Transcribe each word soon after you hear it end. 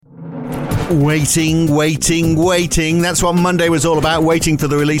Waiting. That's what Monday was all about, waiting for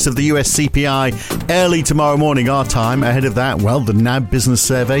the release of the US CPI early tomorrow morning, our time. Ahead of that, well, the NAB business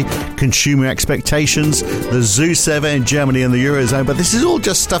survey, consumer expectations, the ZEW survey in Germany and the Eurozone. But this is all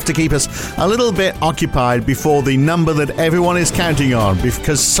just stuff to keep us a little bit occupied before the number that everyone is counting on,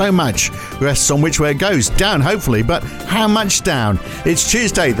 because so much rests on which way it goes. Down, hopefully, but how much down? It's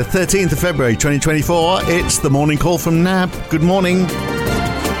Tuesday, the 13th of February, 2024. It's the morning call from NAB. Good morning.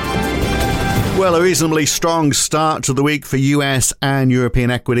 Well, a reasonably strong start to the week for US and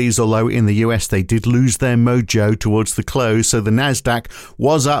European equities, although in the US they did lose their mojo towards the close. So the Nasdaq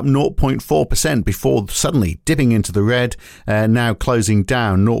was up 0.4% before suddenly dipping into the red, now closing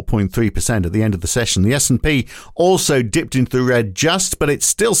down 0.3% at the end of the session. The S&P also dipped into the red just, but it's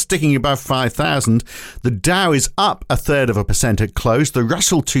still sticking above 5,000. The Dow is up 0.33% at close. The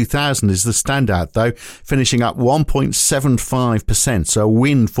Russell 2000 is the standout, though, finishing up 1.75%, so a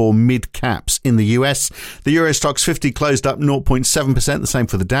win for mid-caps in the US. The Euro Stoxx 50 closed up 0.7%, the same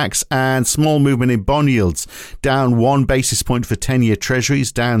for the DAX, and small movement in bond yields, down 1 basis point for 10-year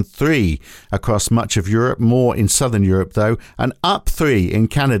treasuries, down 3 across much of Europe, more in southern Europe though, and up 3 in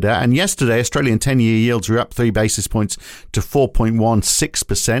Canada. And yesterday, Australian 10-year yields were up 3 basis points to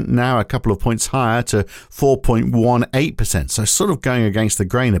 4.16%, now a couple of points higher to 4.18%, so sort of going against the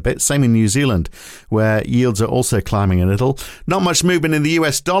grain a bit. Same in New Zealand, where yields are also climbing a little. Not much movement in the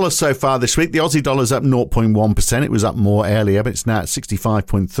US dollar so far this week. The Aussie dollar's up 0.1%. It was up more earlier, but it's now at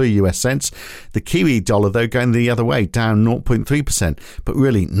 65.3 US cents. The Kiwi dollar, though, going the other way, down 0.3%. But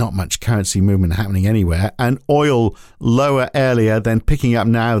really not much currency movement happening anywhere. And oil lower earlier, then picking up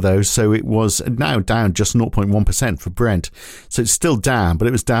now, though. So it was now down just 0.1% for Brent. So it's still down, but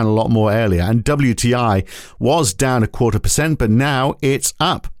it was down a lot more earlier. And WTI was down 0.25%, but now it's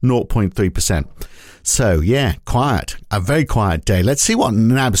up 0.3%. So, yeah, quiet. A very quiet day. Let's see what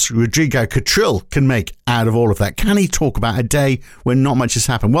NAB's Rodrigo Catril can make out of all of that. Can he talk about a day when not much has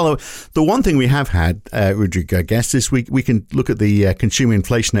happened? Well, the one thing we have had, Rodrigo, I guess, is we can look at the consumer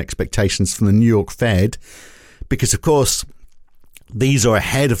inflation expectations from the New York Fed, because, of course, these are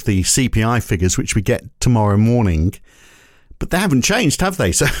ahead of the CPI figures, which we get tomorrow morning. But they haven't changed, have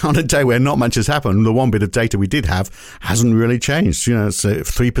they? So on a day where not much has happened, the one bit of data we did have hasn't really changed. You know, it's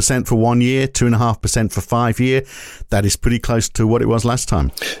 3% for 1 year, 2.5% for 5 year. That is pretty close to what it was last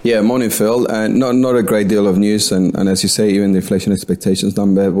time. Yeah, morning, Phil. Not a great deal of news. And as you say, even the inflation expectations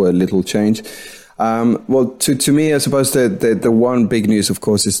number were little change. Well, to me, I suppose the one big news, of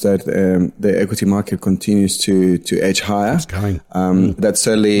course, is that the equity market continues to edge higher. It's going. That's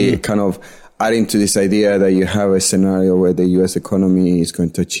certainly kind of adding to this idea that you have a scenario where the US economy is going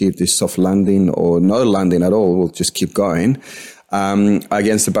to achieve this soft landing or no landing at all, will just keep going,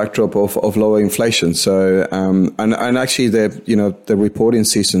 against the backdrop of lower inflation. So, and actually the reporting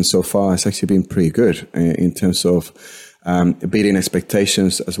season so far has actually been pretty good in terms of beating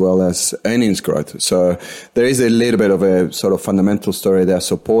expectations as well as earnings growth. So there is a little bit of a sort of fundamental story there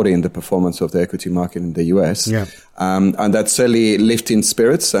supporting the performance of the equity market in the US. Yeah. And that's certainly lifting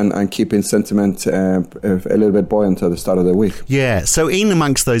spirits and keeping sentiment a little bit buoyant at the start of the week. Yeah, so in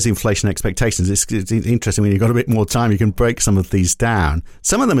amongst those inflation expectations, it's interesting when you've got a bit more time, you can break some of these down.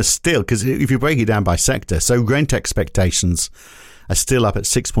 Some of them are still, because if you break it down by sector, so rent expectations are still up at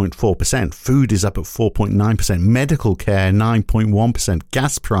 6.4%. Food is up at 4.9%. Medical care, 9.1%.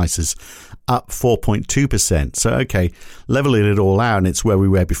 Gas prices up 4.2%. So, okay, leveling it all out, and it's where we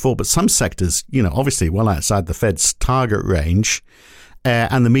were before. But some sectors, obviously well outside the Fed's target range.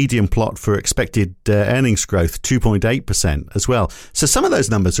 And the median plot for expected earnings growth, 2.8% as well. So some of those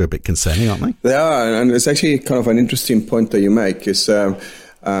numbers are a bit concerning, aren't they? They are, and it's actually kind of an interesting point that you make. Is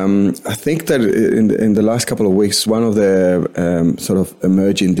I think that in the last couple of weeks, one of the sort of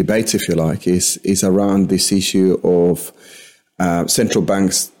emerging debates, if you like, is around this issue of central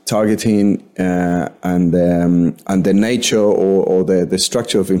banks targeting and the nature or the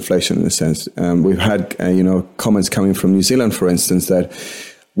structure of inflation in a sense. We've had comments coming from New Zealand, for instance, that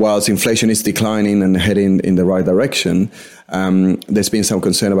whilst inflation is declining and heading in the right direction, there's been some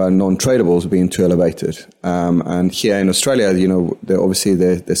concern about non-tradables being too elevated. And here in Australia, obviously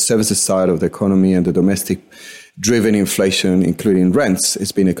the services side of the economy and the domestic-driven inflation, including rents,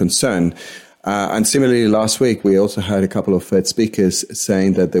 has been a concern. And similarly, last week, we also had a couple of Fed speakers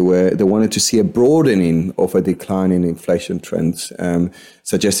saying that they wanted to see a broadening of a decline in inflation trends,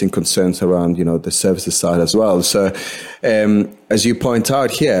 suggesting concerns around, the services side as well. So, as you point out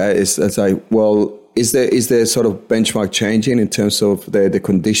here, it's like, well, is there sort of benchmark changing in terms of the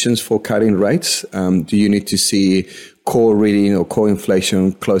conditions for cutting rates? Do you need to see core reading or core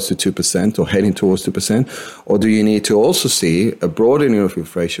inflation close to 2% or heading towards 2%? Or do you need to also see a broadening of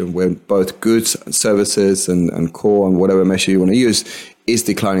inflation where both goods, services and core and whatever measure you want to use is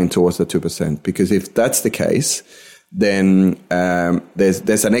declining towards the 2%? Because if that's the case, then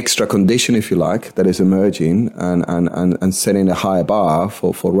there's an extra condition, if you like, that is emerging and setting a higher bar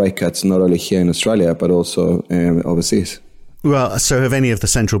for rate cuts, not only here in Australia, but also overseas. Well, so have any of the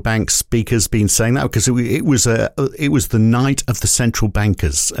central bank speakers been saying that? Because it was the night of the central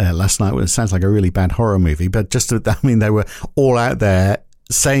bankers last night. It sounds like a really bad horror movie, but they were all out there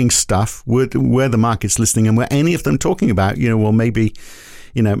saying stuff. Were the markets listening, and were any of them talking about, maybe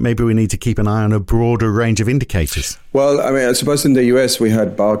we need to keep an eye on a broader range of indicators? Well, I mean, I suppose in the US we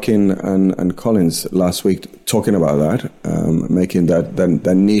had Balkin and Collins last week talking about that, making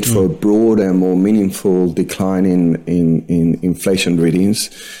that need for a broader, more meaningful decline in inflation readings,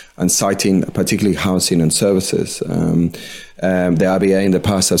 and citing particularly housing and services. The RBA in the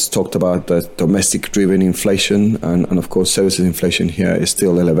past has talked about the domestic-driven inflation, and of course, services inflation here is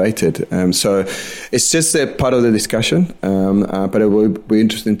still elevated. So it's just a part of the discussion, but it will be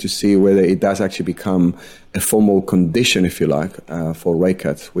interesting to see whether it does actually become a formal condition, if you like, for rate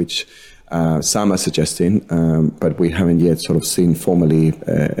cuts, which some are suggesting, but we haven't yet sort of seen formally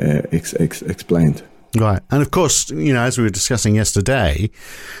explained. Right. And of course, as we were discussing yesterday,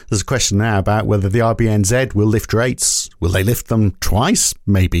 there's a question now about whether the RBNZ will lift rates. Will they lift them twice,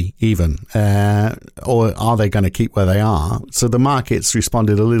 maybe even? Or are they going to keep where they are? So the markets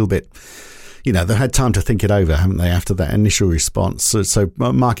responded a little bit. They've had time to think it over, haven't they, after that initial response? So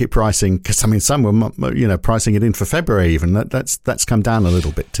market pricing, because some were, pricing it in for February even. That's come down a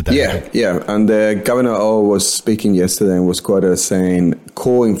little bit today. Yeah. And Governor O was speaking yesterday and was quoted as saying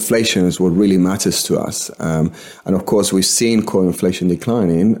core inflation is what really matters to us. And of course, we've seen core inflation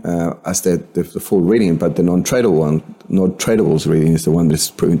declining as the full reading, but the non-tradables reading is the one that's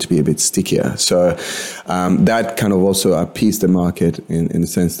proven to be a bit stickier. So that kind of also appeased the market in the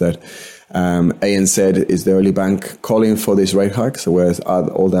sense that ANZ is the only bank calling for these rate hikes, whereas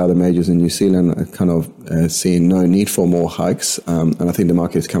all the other majors in New Zealand are kind of seeing no need for more hikes. And I think the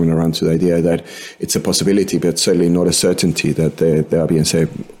market is coming around to the idea that it's a possibility, but certainly not a certainty that the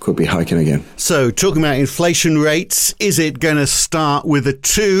RBNZ could be hiking again. So talking about inflation rates, is it going to start with a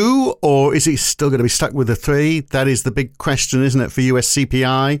 2 or is it still going to be stuck with a 3? That is the big question, isn't it, for US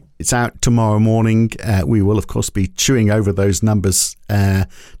CPI? It's out tomorrow morning. We will, of course, be chewing over those numbers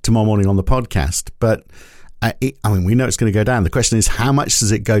tomorrow morning on the podcast. But, we know it's going to go down. The question is, how much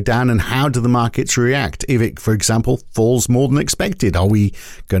does it go down and how do the markets react? If it, for example, falls more than expected, are we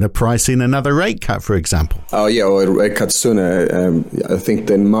going to price in another rate cut, for example? Oh, yeah, or a rate cut sooner. I think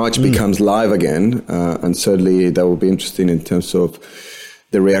then March becomes live again. And certainly that will be interesting in terms of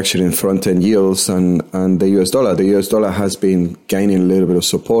the reaction in front-end yields and the US dollar. The US dollar has been gaining a little bit of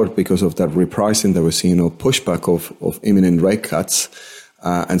support because of that repricing that we're seeing, or pushback of imminent rate cuts,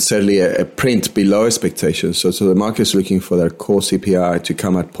 and certainly a print below expectations. So the market is looking for their core CPI to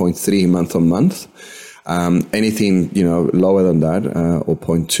come at 0.3 month on month. Anything, lower than that, or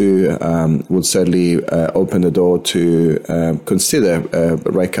 0.2, will certainly open the door to consider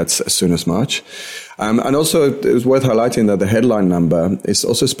rate cuts as soon as March. And also, it was worth highlighting that the headline number is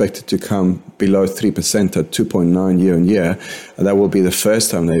also expected to come below 3% at 2.9 year on year. And that will be the first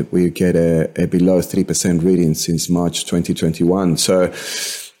time that we get a below 3% reading since March 2021. So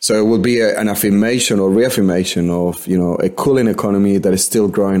it will be an affirmation or reaffirmation of, a cooling economy that is still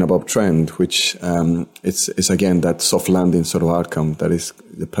growing above trend, which it's again that soft landing sort of outcome that is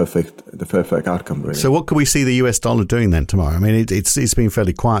the perfect outcome, really. So what could we see the US dollar doing then tomorrow? I mean, it's been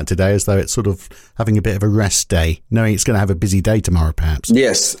fairly quiet today, as though it's sort of having a bit of a rest day, knowing it's going to have a busy day tomorrow, perhaps.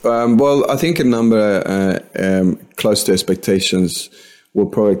 Yes. Well, I think a number close to expectations will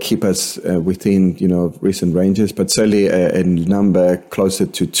probably keep us within, recent ranges, but certainly a number closer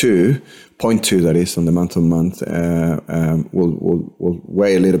to 2.2, that is, on the month-on-month, will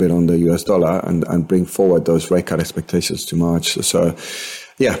weigh a little bit on the US dollar and bring forward those rate cut expectations to March. So,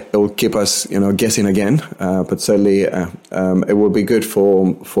 yeah, it will keep us, guessing again, but certainly it will be good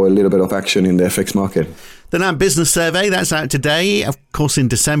for a little bit of action in the FX market. The NAB Business Survey, that's out today. Of course, in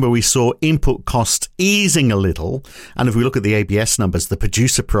December, we saw input costs easing a little. And if we look at the ABS numbers, the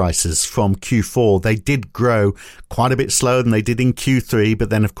producer prices from Q4, they did grow quite a bit slower than they did in Q3. But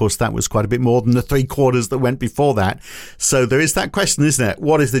then, of course, that was quite a bit more than the 3 quarters that went before that. So there is that question, isn't it?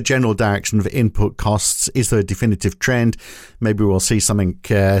 What is the general direction of input costs? Is there a definitive trend? Maybe we'll see something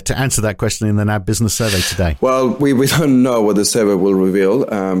to answer that question in the NAB Business Survey today. Well, we don't know what the survey will reveal,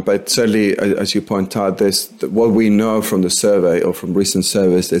 but certainly, as you point out, what we know from the survey or from recent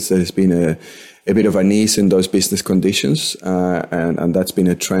surveys is there's been a bit of an ease in those business conditions, and that's been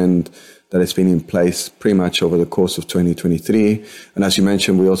a trend that has been in place pretty much over the course of 2023. And as you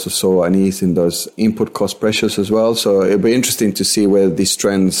mentioned, we also saw an ease in those input cost pressures as well. So it'll be interesting to see whether these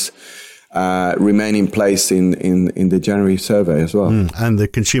trends remain in place in the January survey as well. And the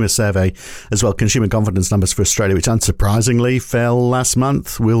consumer survey as well, consumer confidence numbers for Australia, which unsurprisingly fell last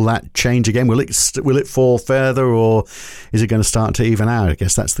month. Will that change again? Will it fall further, or is it going to start to even out? I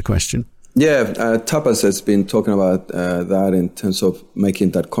guess that's the question. Yeah, Tapas has been talking about that in terms of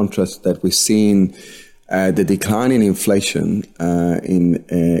making that contrast that we've seen the decline in inflation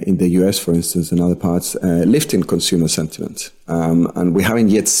in the US, for instance, and other parts, lifting consumer sentiment. And we haven't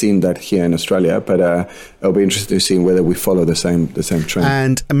yet seen that here in Australia, but it'll be interesting to see whether we follow the same trend.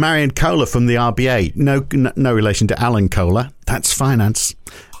 And Marion Kohler from the RBA, no relation to Alan Kohler, that's finance.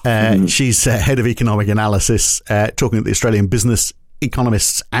 She's head of economic analysis, talking at the Australian Business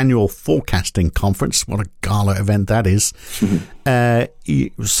Economists Annual Forecasting Conference. What a gala event that is.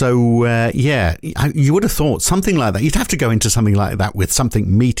 You would have thought something like that. You'd have to go into something like that with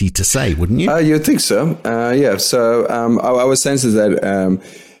something meaty to say, wouldn't you? You'd think so. Yeah. So our sense is that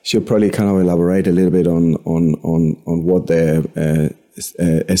she'll probably kind of elaborate a little bit on what their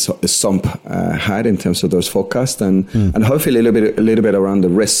SOMP had in terms of those forecasts, and hopefully a little bit around the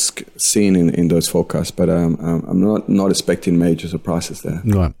risk seen in those forecasts. But I'm not expecting major surprises there.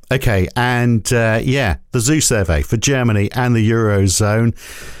 Right. Okay. And the Zoo survey for Germany and the Eurozone.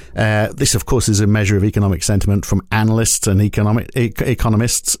 This, of course, is a measure of economic sentiment from analysts and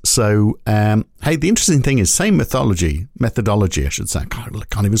economists. So, hey, the interesting thing is same methodology, I should say. I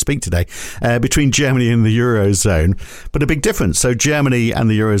can't even speak today, between Germany and the Eurozone, but a big difference. So Germany and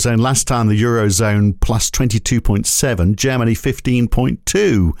the Eurozone, last time the Eurozone plus 22.7, Germany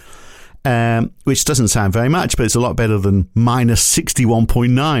 15.2. Which doesn't sound very much, but it's a lot better than minus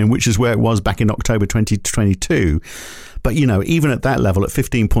 61.9, which is where it was back in October 2022. But, even at that level, at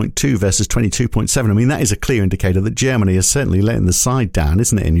 15.2 versus 22.7, I mean, that is a clear indicator that Germany is certainly letting the side down,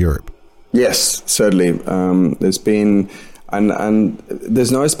 isn't it, in Europe? Yes, certainly. There's been, and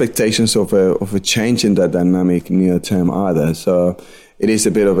there's no expectations of a change in that dynamic near term either. So it is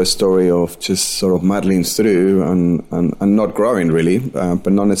a bit of a story of just sort of muddling through and not growing really,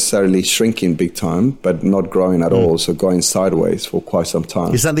 but not necessarily shrinking big time, but not growing at all. So going sideways for quite some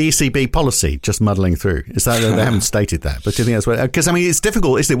time. Is that the ECB policy, just muddling through? Is that, they haven't stated that, but do you think that's what, because I mean, it's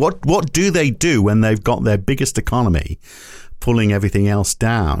difficult, isn't it? What do they do when they've got their biggest economy pulling everything else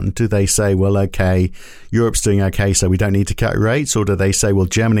down? Do they say, well, okay, Europe's doing okay, so we don't need to cut rates? Or do they say, well,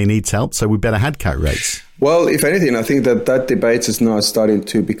 Germany needs help, so we better had cut rates? Well, if anything, I think that debate is now starting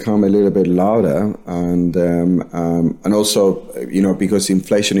to become a little bit louder, and also, because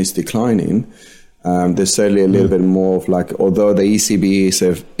inflation is declining, there's certainly a little bit more of like, although the ECB is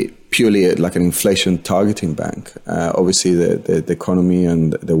purely like an inflation targeting bank, obviously the economy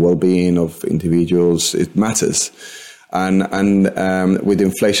and the well-being of individuals, it matters. And with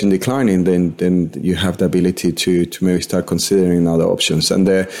inflation declining, then you have the ability to maybe start considering other options. And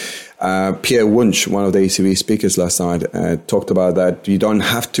Pierre Wunsch, one of the ECB speakers last night, talked about that you don't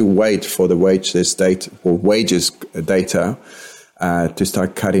have to wait for the wages data to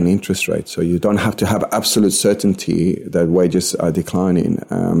start cutting interest rates. So you don't have to have absolute certainty that wages are declining.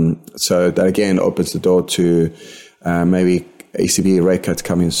 So that again opens the door to maybe ECB rate cuts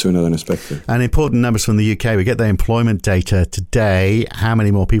coming sooner than expected. And important numbers from the UK. We get the employment data today. How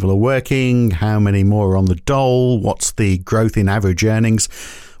many more people are working? How many more are on the dole? What's the growth in average earnings?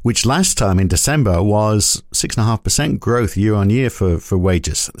 Which last time in December was 6.5% growth year on year for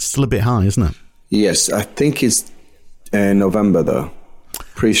wages. It's still a bit high, isn't it? Yes, I think it's November though.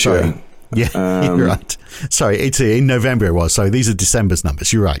 Pretty sure. Sorry. Yeah, you're right. Sorry, it's in November it was. So these are December's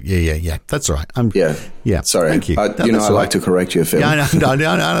numbers. You're right. Yeah. That's all right. Yeah. Sorry. Thank you. I like to correct you, Phil. Yeah,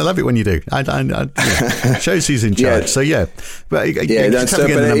 I love it when you do. Shows who's in charge. So but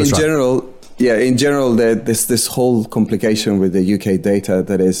in general, there's this whole complication with the UK data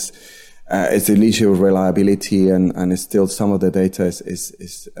that is it's the issue of reliability, and it's still some of the data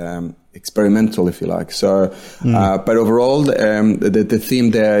is experimental, if you like. So, but overall, the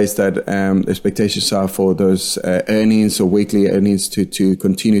theme there is that expectations are for those earnings or weekly earnings to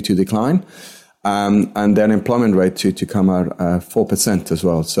continue to decline, and the unemployment rate to come out 4% as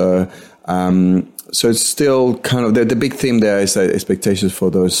well. So it's still kind of the big theme there is that expectations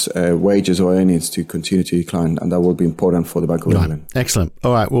for those wages or earnings to continue to decline, and that will be important for the Bank of England. Excellent.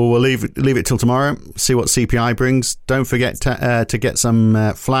 All right. Well, we'll leave it till tomorrow. See what CPI brings. Don't forget to get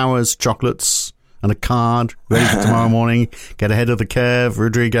some flowers, chocolates, and a card ready for tomorrow morning. Get ahead of the curve,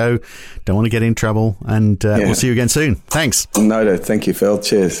 Rodrigo. Don't want to get in trouble. And we'll see you again soon. Thanks. No, thank you, Phil.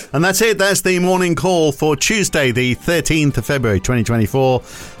 Cheers. And that's it. That's the morning call for Tuesday, the 13th of February, 2024.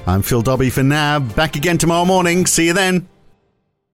 I'm Phil Dobbie for now. Back again tomorrow morning. See you then.